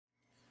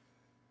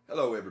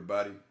Hello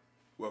everybody,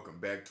 welcome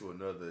back to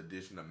another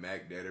edition of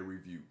Mac Daddy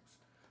Reviews.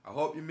 I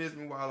hope you missed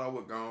me while I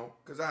was gone,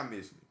 because I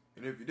missed me.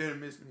 And if you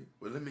didn't miss me,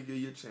 well let me give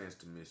you a chance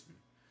to miss me.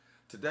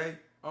 Today,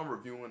 I'm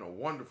reviewing a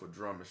wonderful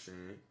drum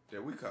machine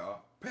that we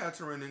call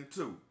Patterning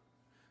 2.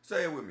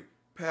 Say it with me,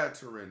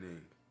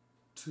 Patterning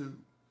 2.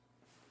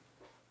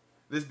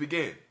 Let's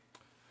begin.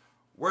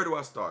 Where do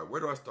I start?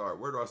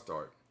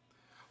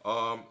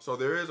 So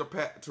there is a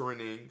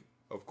Patterning,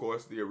 of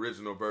course, the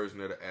original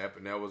version of the app,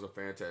 and that was a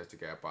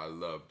fantastic app. I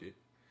loved it.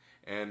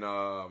 And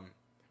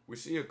we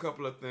see a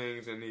couple of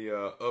things in the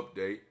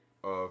update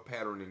of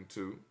Patterning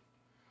 2.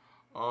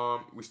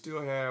 We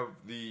still have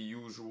the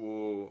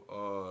usual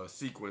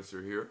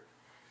sequencer here.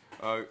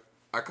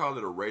 I call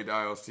it a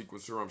radial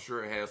sequencer. I'm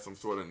sure it has some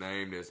sort of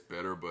name that's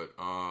better, but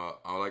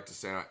I like to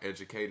sound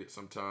educated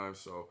sometimes.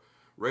 So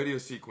radial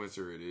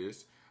sequencer it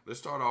is. Let's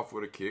start off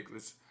with a kick.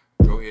 Let's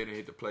go ahead and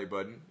hit the play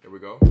button. There we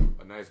go.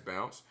 A nice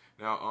bounce.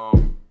 Now,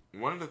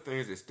 one of the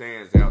things that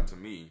stands out to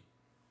me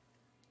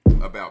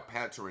about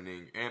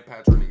Patterning and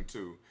Patterning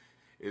 2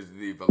 is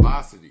the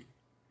velocity.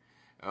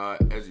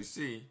 As you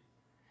see,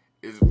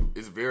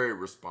 it's very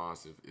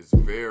responsive. It's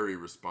very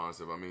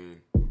responsive. I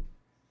mean,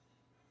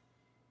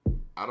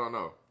 I don't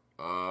know.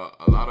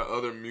 A lot of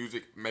other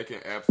music making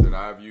apps that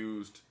I've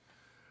used,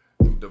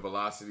 the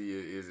velocity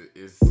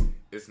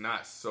is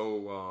not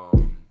so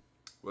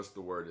what's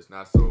the word? It's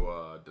not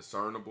so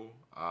discernible.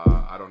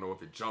 I don't know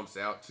if it jumps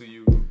out to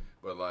you,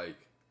 but like,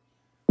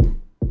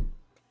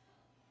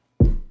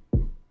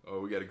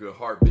 oh, we got a good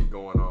heartbeat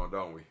going on,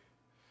 don't we?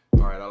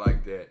 All right, I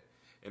like that,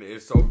 and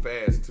it's so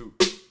fast too.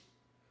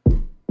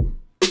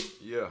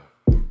 Yeah.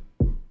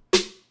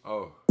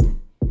 Oh.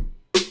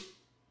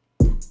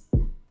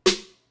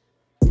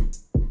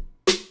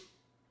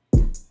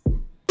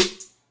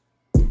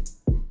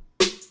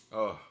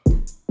 Oh.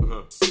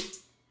 Uh-huh.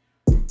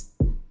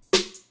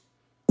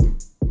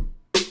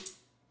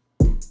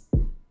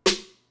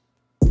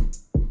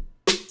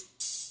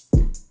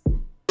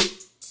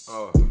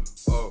 Oh.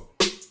 Oh.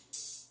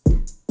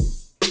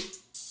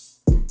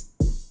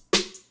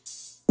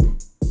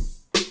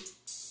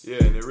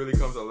 Yeah, and it really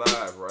comes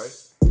alive,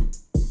 right?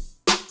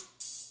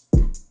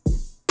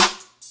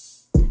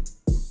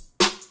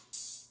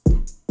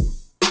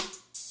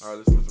 All right,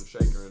 let's put some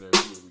shaker in there and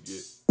see what we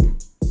get.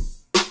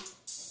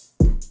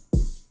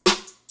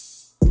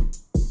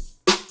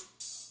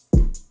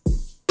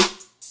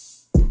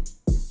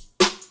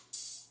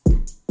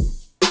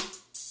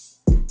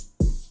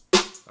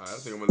 All right, I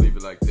think I'm gonna leave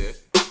it like that.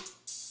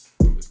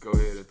 Let's go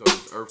ahead and throw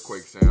this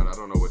earthquake sound. I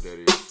don't know what that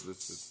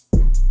is.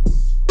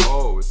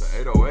 Oh, it's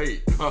an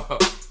 808.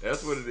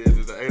 That's what it is.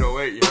 It's an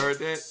 808. You heard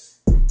that?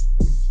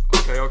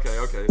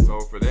 Okay. So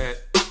for that,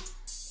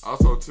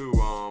 also too,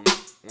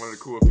 one of the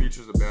cool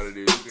features about it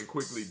is you can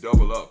quickly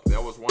double up.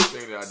 That was one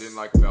thing that I didn't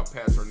like about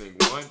Patterning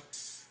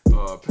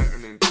 1.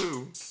 Patterning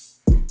 2,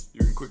 you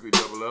can quickly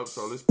double up.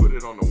 So let's put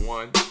it on the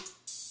 1.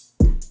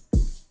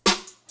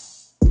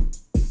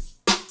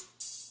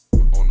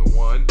 On the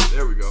 1.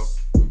 There we go.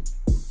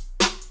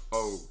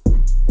 Oh.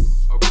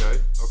 Okay.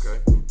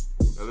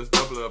 Now let's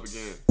double it up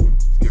again.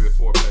 Let's give it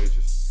 4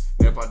 pages.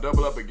 Now if I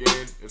double up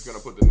again, it's gonna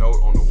put the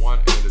note on the 1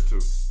 and the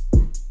 2.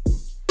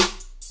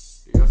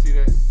 Y'all see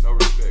that? No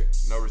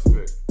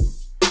respect.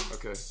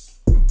 Okay.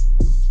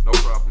 No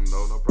problem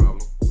though, no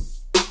problem.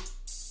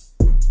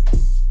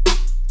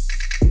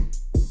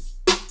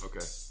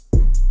 Okay.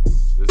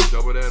 Let's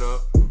double that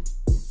up.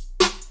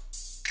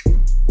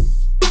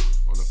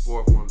 On the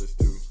 4th one, let's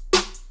do.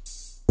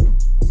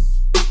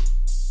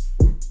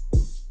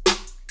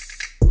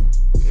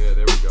 Yeah,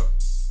 there we go.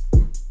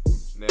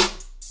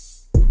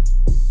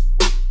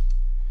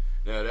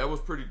 Now that was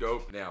pretty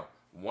dope. Now,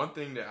 one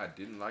thing that I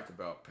didn't like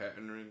about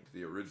Patterning,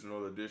 the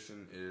original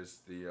edition,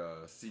 is the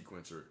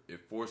sequencer.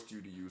 It forced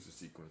you to use the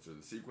sequencer.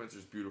 The sequencer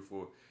is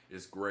beautiful.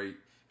 It's great.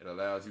 It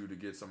allows you to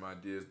get some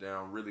ideas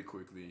down really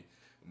quickly.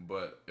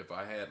 But if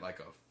I had like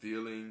a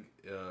feeling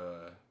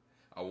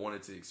I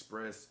wanted to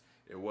express,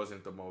 it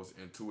wasn't the most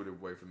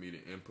intuitive way for me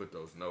to input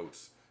those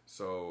notes.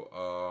 So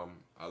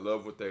I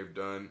love what they've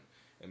done,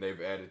 and they've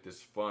added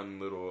this fun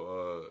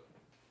little,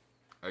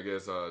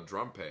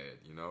 drum pad,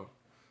 you know.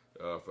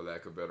 For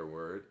lack of a better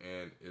word,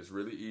 and it's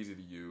really easy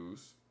to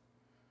use.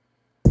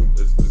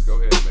 Let's go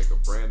ahead and make a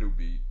brand new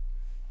beat.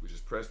 We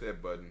just press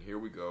that button. Here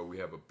we go. We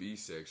have a B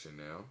section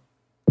now.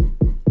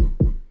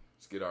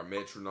 Let's get our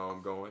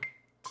metronome going.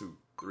 2,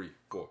 3,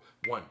 4.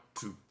 1,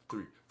 2,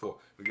 3, 4.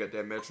 We got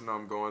that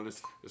metronome going.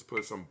 Let's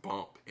put some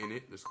bump in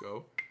it. Let's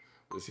go.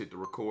 Let's hit the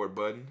record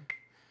button.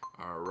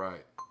 All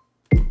right.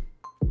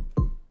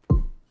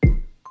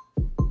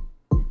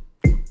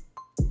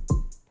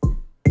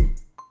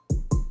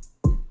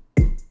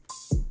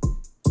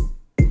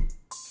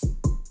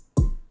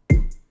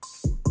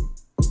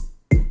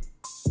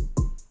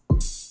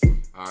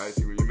 Alright,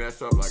 see when you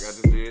mess up like I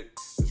just did,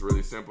 it's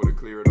really simple to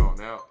clear it on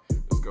out.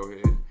 Let's go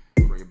ahead,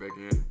 bring it back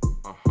in.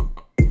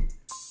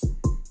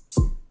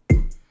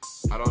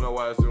 I don't know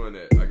why it's doing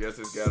that. I guess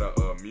it's got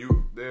a mute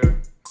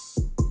there.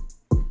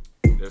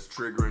 That's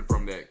triggering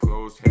from that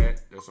closed hat.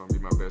 That's gonna be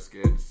my best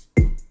guess.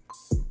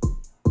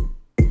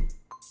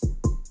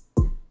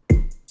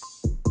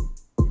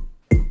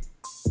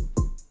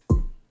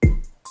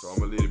 So I'm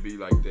gonna let it be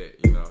like that,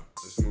 you know.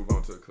 Let's move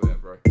on to a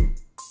clap, right?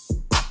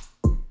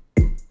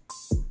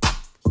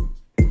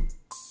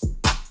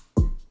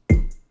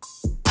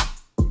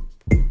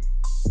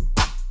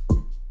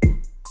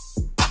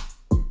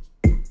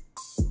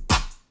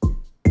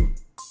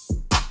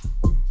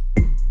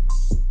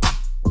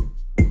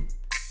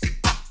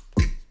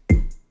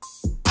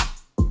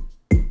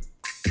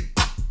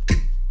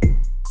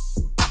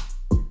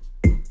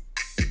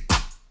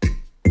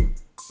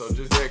 So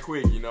just that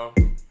quick, you know.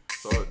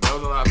 So that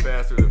was a lot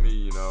faster than me,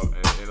 you know,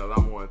 and a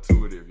lot more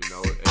intuitive, you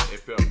know. It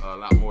felt a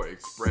lot more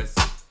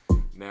expressive.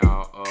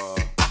 Now,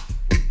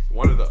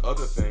 one of the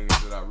other things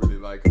that I really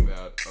like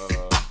about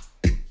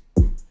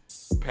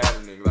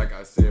patterning, like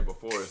I said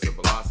before, is the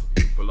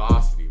velocity.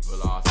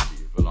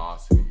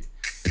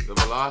 The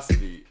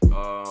velocity,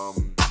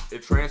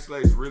 it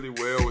translates really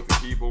well with the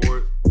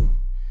keyboard.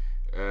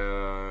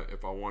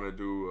 If I want to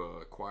do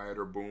a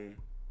quieter boom.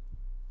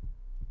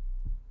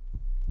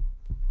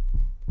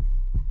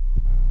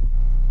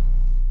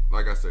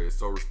 Like I say, it's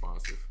so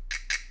responsive.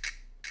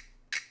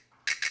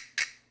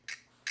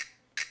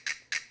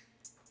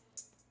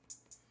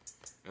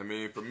 I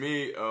mean, for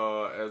me,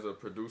 as a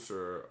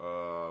producer,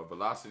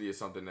 velocity is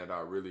something that I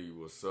really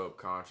will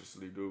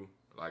subconsciously do.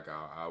 Like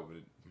I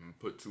would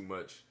put too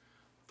much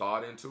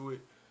thought into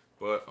it.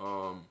 But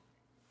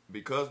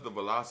because the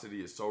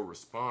velocity is so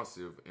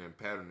responsive and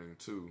patterning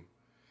too,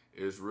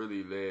 it's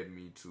really led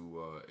me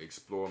to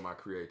explore my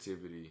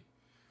creativity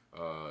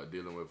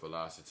dealing with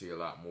velocity a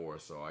lot more.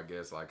 So I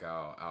guess like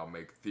I'll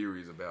make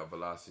theories about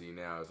velocity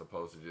now as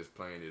opposed to just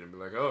playing it and be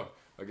like, oh,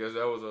 I guess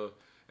that was a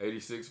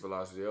 86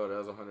 velocity. Oh, that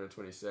was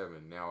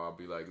 127. Now I'll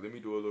be like, let me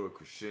do a little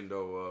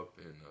crescendo up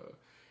and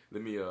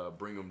let me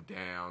bring them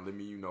down. Let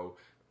me, you know,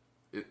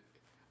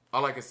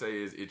 all I can say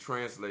is it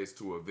translates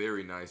to a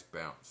very nice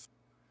bounce.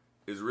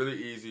 It's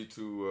really easy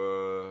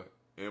to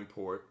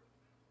import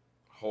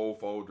whole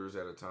folders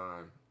at a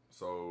time.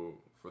 So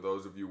for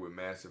those of you with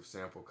massive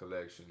sample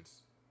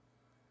collections,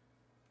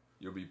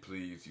 you'll be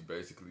pleased. You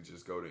basically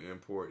just go to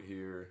import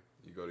here.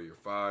 You go to your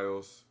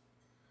files.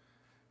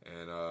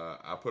 And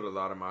I put a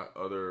lot of my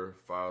other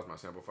files, my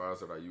sample files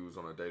that I use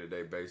on a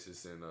day-to-day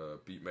basis in a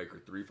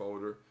Beatmaker 3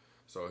 folder.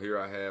 So here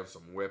I have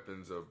some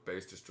weapons of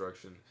bass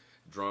destruction,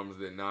 drums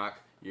that knock.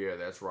 Yeah,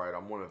 that's right.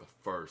 I'm one of the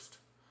first.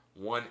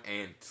 1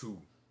 and 2.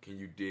 Can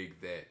you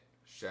dig that?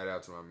 Shout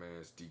out to my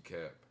man's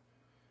Decap.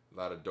 A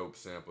lot of dope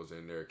samples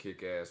in there.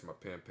 Kick ass, my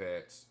pen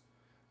pats.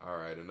 All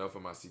right, enough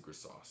of my secret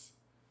sauce.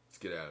 Let's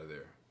get out of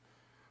there.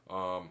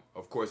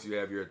 Of course, you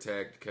have your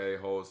attack, decay,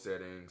 hold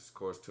settings,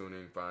 coarse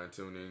tuning, fine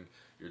tuning,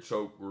 your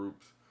choke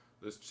groups.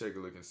 Let's take a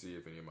look and see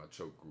if any of my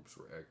choke groups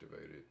were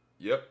activated.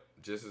 Yep,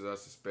 just as I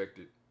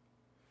suspected.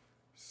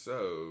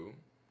 So,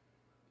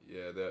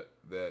 yeah,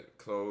 that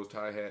closed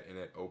hi-hat and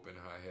that open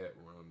hi-hat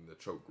were on the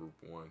choke group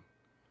 1.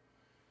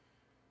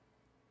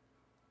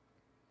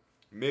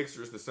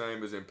 Mixer is the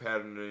same as in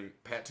patterning.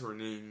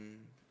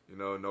 You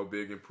know, no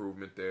big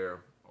improvement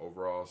there.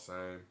 Overall,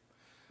 same.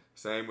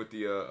 Same with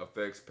the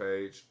effects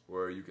page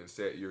where you can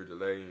set your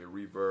delay and your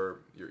reverb,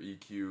 your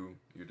EQ,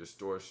 your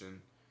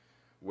distortion,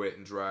 wet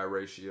and dry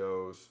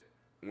ratios.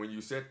 When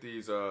you set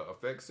these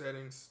effect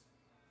settings,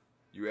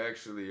 you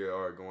actually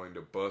are going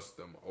to bust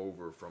them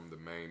over from the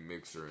main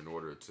mixer in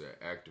order to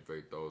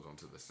activate those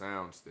onto the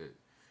sounds that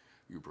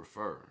you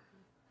prefer.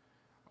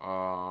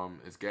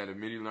 It's got a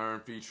MIDI learn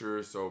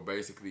feature, so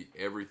basically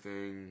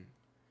everything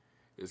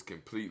is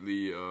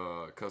completely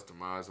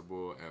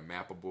customizable and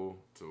mappable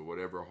to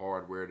whatever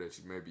hardware that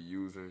you may be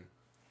using.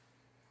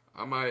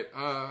 I might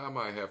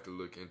have to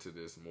look into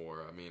this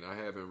more. I mean, I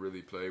haven't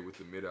really played with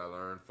the MIDI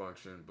learn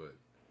function, but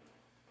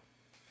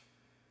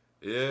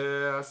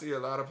yeah, I see a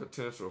lot of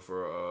potential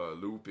for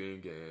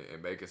looping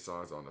and making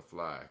songs on the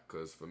fly.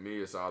 Because for me,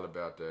 it's all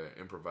about the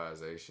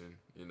improvisation.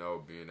 You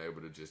know, being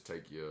able to just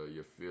take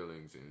your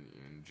feelings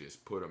and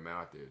just put them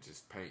out there.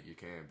 Just paint your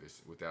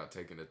canvas without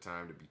taking the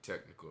time to be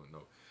technical.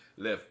 No,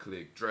 left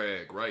click,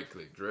 drag, right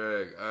click,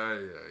 drag.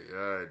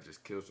 It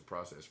just kills the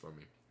process for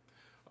me.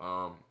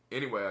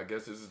 Anyway, I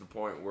guess this is the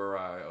point where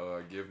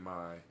I give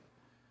my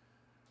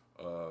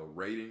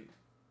rating.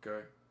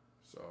 Okay,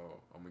 so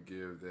I'm gonna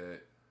give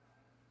that.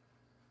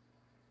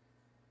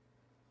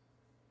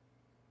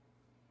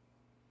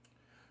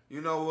 You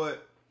know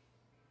what?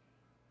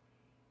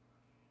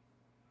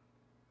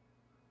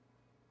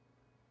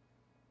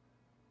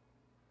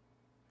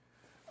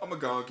 I'm going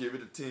to go and give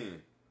it a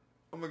 10.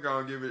 I'm going to go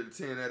and give it a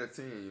 10 out of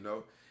 10, you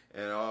know?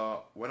 And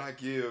when I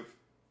give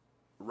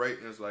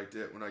ratings like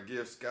that, when I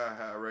give sky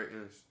high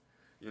ratings,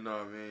 you know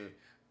what I mean?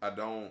 I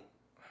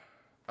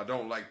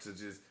don't like to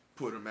just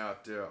put them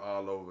out there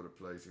all over the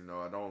place, you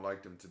know? I don't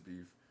like them to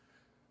be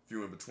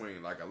few in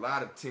between. Like a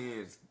lot of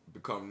 10s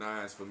become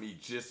 9s for me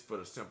just for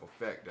the simple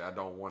fact that I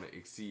don't want to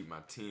exceed my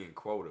 10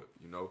 quota,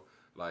 you know?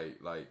 Like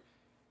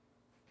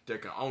there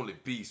can only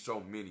be so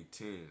many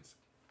 10s.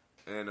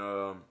 And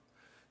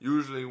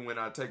usually when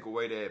I take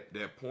away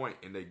that point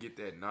and they get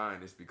that 9,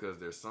 it's because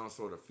there's some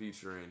sort of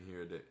feature in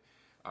here that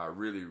I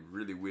really,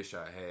 really wish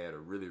I had, or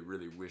really,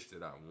 really wish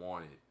that I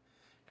wanted.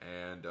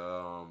 And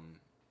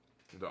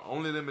the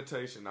only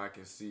limitation I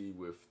can see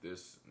with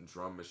this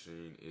drum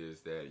machine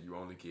is that you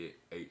only get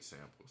 8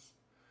 samples,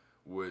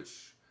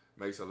 which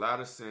makes a lot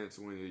of sense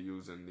when you're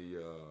using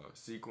the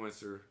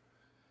sequencer.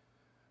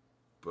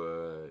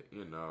 But,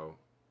 you know,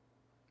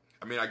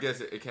 I mean, I guess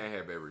it can't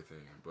have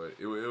everything, but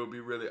it would be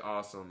really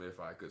awesome if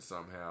I could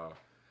somehow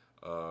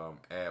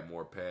add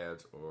more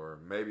pads, or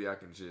maybe I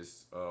can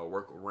just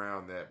work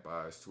around that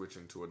by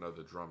switching to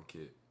another drum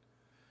kit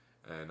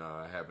and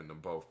having them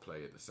both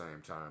play at the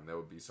same time. That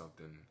would be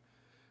something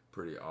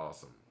pretty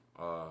awesome.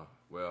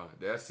 Well,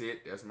 that's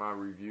it. That's my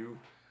review.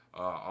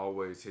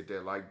 Always hit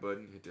that like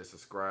button, hit that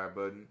subscribe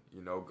button.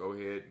 You know, go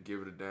ahead and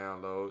give it a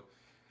download.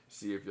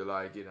 See if you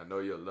like it. I know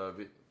you'll love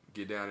it.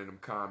 Get down in them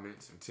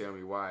comments and tell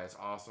me why it's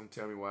awesome.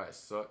 Tell me why it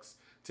sucks.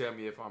 Tell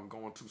me if I'm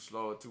going too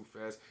slow or too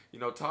fast. You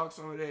know, talk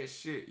some of that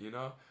shit, you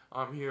know.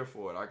 I'm here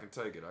for it. I can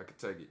take it. I can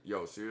take it.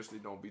 Yo, seriously,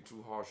 don't be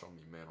too harsh on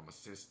me, man. I'm a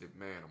sensitive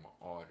man. I'm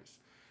an artist.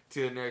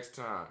 Till next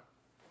time.